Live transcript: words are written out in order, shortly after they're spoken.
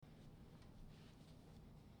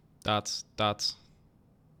Dots. Got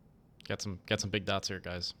some big dots here,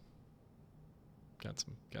 guys. Got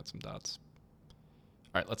some dots.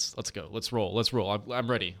 All right, let's go. Let's roll. I'm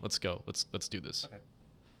ready. Let's go. Let's do this. Okay.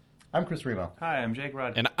 I'm Chris Remo. Hi, I'm Jake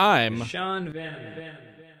Rod. And I'm Sean Van.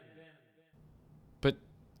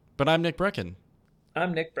 But I'm Nick Brecken.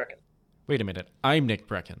 I'm Nick Brecken. Wait a minute. I'm Nick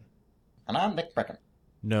Brecken. And I'm Nick Brecken.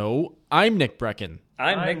 No, I'm Nick Brecken.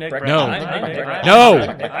 I'm Nick Brecken. No. I'm Nick Brecken. No.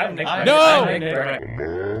 I'm Nick Brecken. No. I'm Nick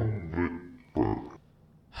Brecken.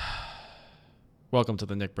 Welcome to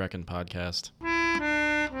the Nick Brecken podcast.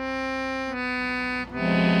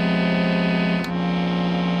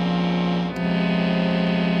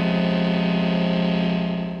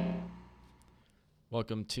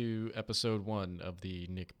 Welcome to episode 1 of the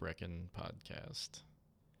Nick Brecken podcast.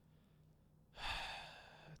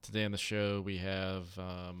 Today on the show we have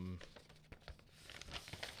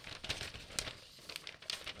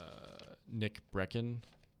Nick Brecken.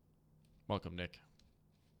 Welcome, Nick.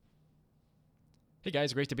 Hey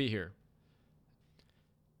guys, great to be here.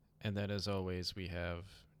 And then as always we have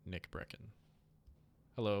Nick Brecken.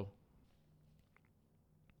 Hello.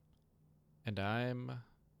 And I'm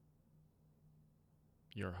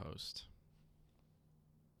your host.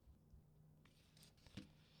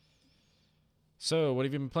 So, what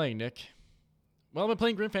have you been playing, Nick? Well, I've been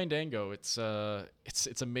playing Grim Fandango. It's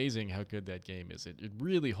amazing how good that game is. It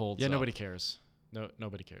really holds up. Yeah, nobody cares.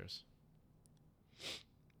 Nobody cares.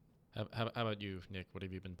 How about you, Nick? What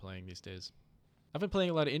have you been playing these days? I've been playing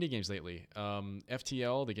a lot of indie games lately.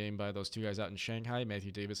 FTL, the game by those two guys out in Shanghai,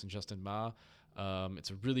 Matthew Davis and Justin Ma. It's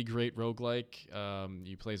a really great roguelike.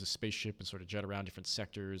 You play as a spaceship and sort of jet around different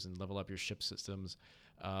sectors and level up your ship systems.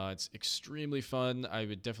 It's extremely fun. I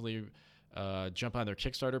would definitely jump on their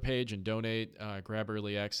Kickstarter page and donate, grab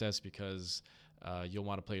early access because you'll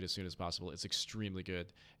want to play it as soon as possible. It's extremely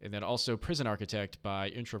good. And then also Prison Architect by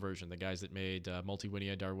Introversion, the guys that made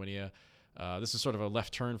Multiwinia, Darwinia. This is sort of a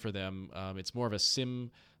left turn for them. It's more of a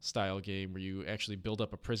sim-style game where you actually build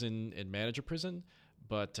up a prison and manage a prison.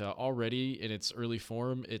 But already in its early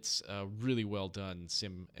form, it's really well done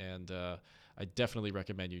sim, and I definitely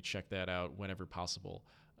recommend you check that out whenever possible.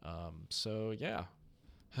 So yeah,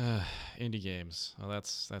 indie games. Well,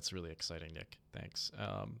 that's really exciting, Nick. Thanks.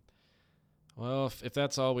 Well, if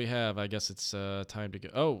that's all we have, I guess it's time to go.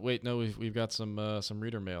 Oh wait, no, we've got some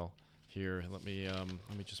reader mail here. Let me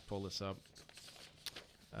just pull this up.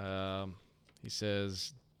 He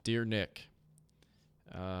says, "Dear Nick.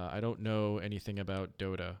 I don't know anything about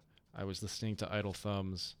Dota. I was listening to Idle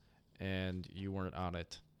Thumbs, and you weren't on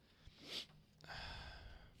it.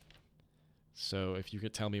 So if you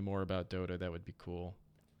could tell me more about Dota, that would be cool.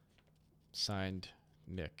 Signed,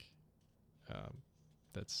 Nick."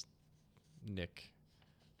 That's Nick.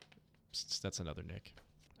 That's another Nick.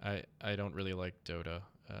 I don't really like Dota,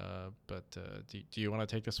 but do you want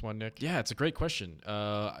to take this one, Nick? Yeah, it's a great question.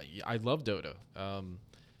 I love Dota.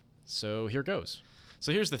 So here goes.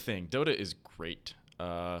 So here's the thing. Dota is great.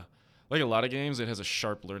 Like a lot of games, it has a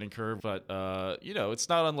sharp learning curve, but, it's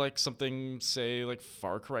not unlike something, say, like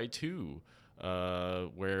Far Cry 2,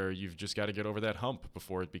 where you've just got to get over that hump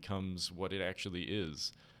before it becomes what it actually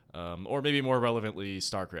is. Or maybe more relevantly,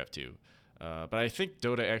 StarCraft 2. But I think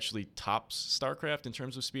Dota actually tops StarCraft in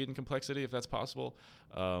terms of speed and complexity, if that's possible.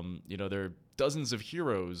 There are dozens of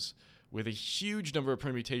heroes with a huge number of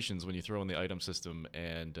permutations when you throw in the item system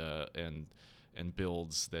and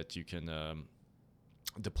builds that you can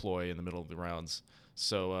deploy in the middle of the rounds.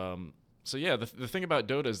 So yeah, the thing about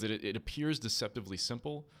Dota is that it appears deceptively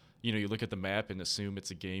simple. You look at the map and assume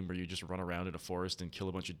it's a game where you just run around in a forest and kill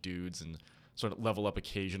a bunch of dudes and sort of level up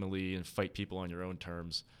occasionally and fight people on your own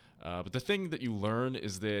terms. But the thing that you learn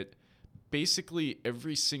is that basically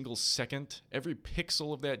every single second, every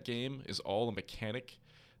pixel of that game is all a mechanic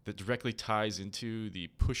that directly ties into the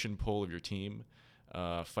push and pull of your team.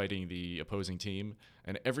 Fighting the opposing team,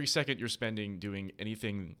 and every second you're spending doing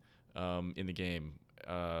anything in the game,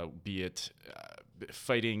 be it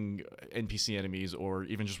fighting NPC enemies or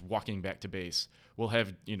even just walking back to base, will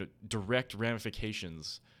have direct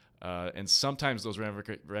ramifications, and sometimes those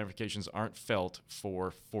ramifications aren't felt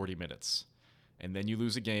for 40 minutes, and then you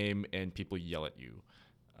lose a game and people yell at you.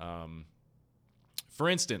 For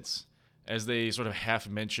instance, as they sort of half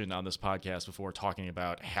mentioned on this podcast before talking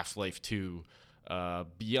about Half-Life 2.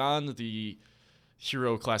 Beyond the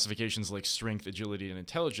hero classifications like strength, agility, and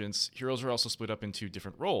intelligence, heroes are also split up into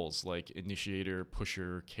different roles like initiator,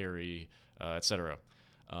 pusher, carry, etc.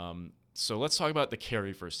 So let's talk about the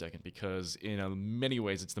carry for a second, because in many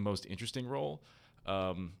ways it's the most interesting role.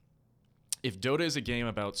 If Dota is a game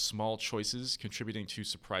about small choices contributing to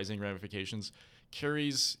surprising ramifications,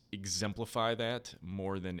 Carries exemplify that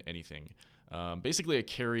more than anything. Basically, a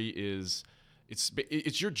carry is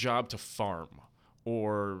it's your job to farm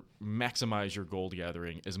or maximize your gold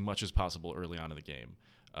gathering as much as possible early on in the game.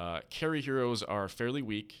 Carry heroes are fairly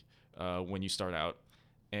weak when you start out,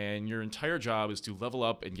 and your entire job is to level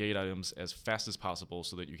up and gate items as fast as possible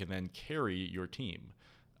so that you can then carry your team.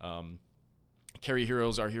 Carry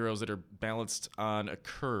heroes are heroes that are balanced on a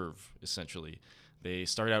curve, essentially. They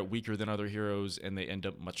start out weaker than other heroes, and they end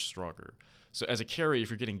up much stronger. So as a carry, if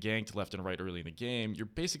you're getting ganked left and right early in the game, you're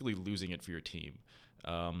basically losing it for your team.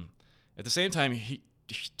 At the same time,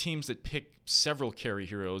 teams that pick several carry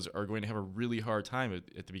heroes are going to have a really hard time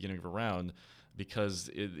at the beginning of a round because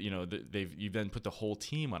you've then put the whole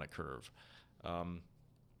team on a curve.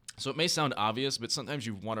 So it may sound obvious, but sometimes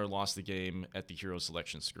you've won or lost the game at the hero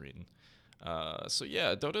selection screen. So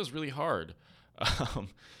yeah, Dota is really hard.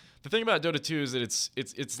 The thing about Dota 2 is that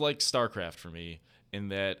it's like StarCraft for me in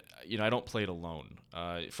that I don't play it alone.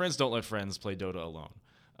 Friends don't let friends play Dota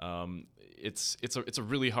alone. It's a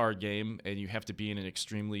really hard game, and you have to be in an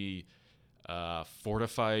extremely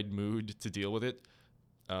fortified mood to deal with it.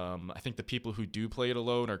 I think the people who do play it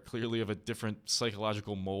alone are clearly of a different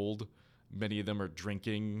psychological mold. Many of them are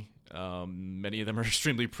drinking. Many of them are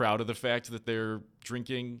extremely proud of the fact that they're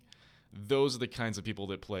drinking. Those are the kinds of people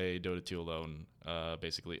that play Dota 2 alone,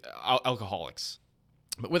 basically. Alcoholics.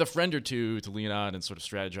 But with a friend or two to lean on and sort of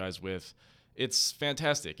strategize with, it's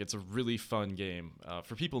fantastic. It's a really fun game.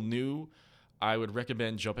 For people new, I would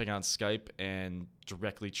recommend jumping on Skype and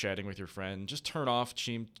directly chatting with your friend. Just turn off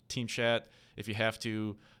team chat if you have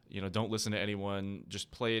to. Don't listen to anyone.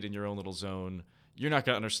 Just play it in your own little zone. You're not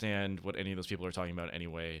going to understand what any of those people are talking about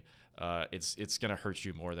anyway. It's going to hurt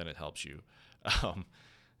you more than it helps you.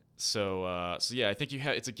 So yeah, I think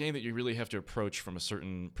it's a game that you really have to approach from a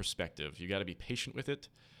certain perspective. You got to be patient with it,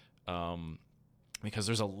 because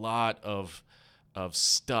there's a lot of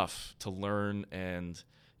stuff to learn, and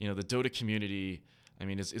the Dota community,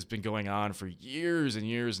 it's been going on for years and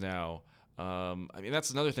years now.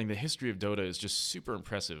 That's another thing. The history of Dota is just super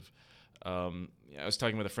impressive. I was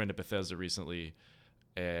talking with a friend at Bethesda recently,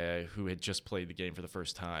 who had just played the game for the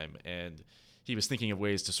first time, and he was thinking of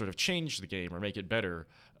ways to sort of change the game or make it better,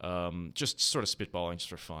 just sort of spitballing just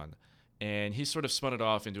for fun. And he sort of spun it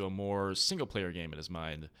off into a more single-player game in his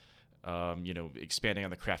mind, expanding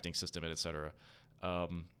on the crafting system, et cetera.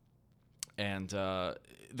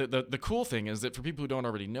 The cool thing is that for people who don't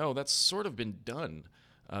already know, that's sort of been done.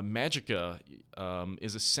 Magicka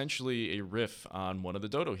is essentially a riff on one of the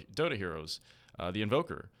Dota heroes, the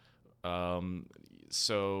Invoker.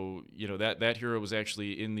 So that hero was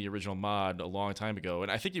actually in the original mod a long time ago,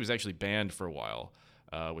 and I think he was actually banned for a while,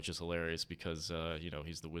 which is hilarious because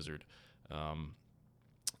he's the wizard.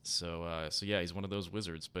 So yeah, he's one of those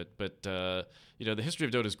wizards. But the history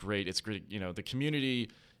of Dota is great. It's great. The community.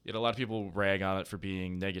 A lot of people rag on it for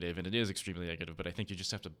being negative, and it is extremely negative. But I think you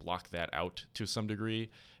just have to block that out to some degree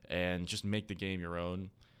and just make the game your own.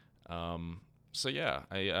 So yeah,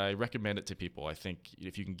 I recommend it to people. I think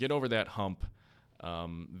if you can get over that hump.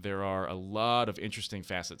 There are a lot of interesting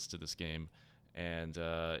facets to this game, and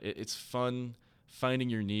it's fun finding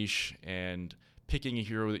your niche and picking a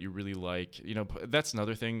hero that you really like. That's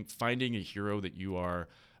another thing, finding a hero that you are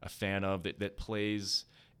a fan of that plays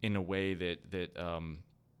in a way that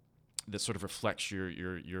sort of reflects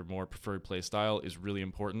your more preferred play style is really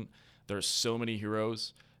important. There are so many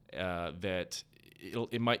heroes that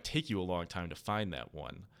it might take you a long time to find that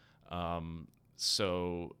one.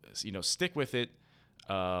 So stick with it.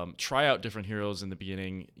 Try out different heroes in the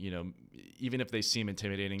beginning. Even if they seem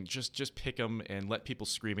intimidating, just pick them and let people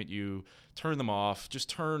scream at you. Turn them off. Just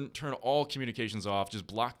turn all communications off. Just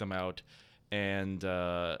block them out, and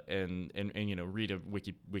read a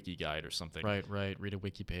wiki guide or something. Right. Read a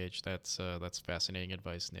wiki page. That's fascinating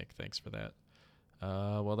advice, Nick. Thanks for that.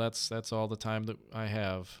 Well, that's all the time that I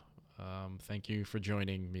have. Thank you for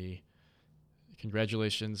joining me.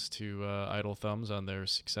 Congratulations to Idle Thumbs on their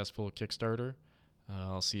successful Kickstarter.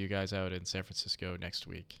 I'll see you guys out in San Francisco next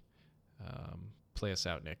week. Play us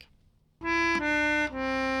out, Nick.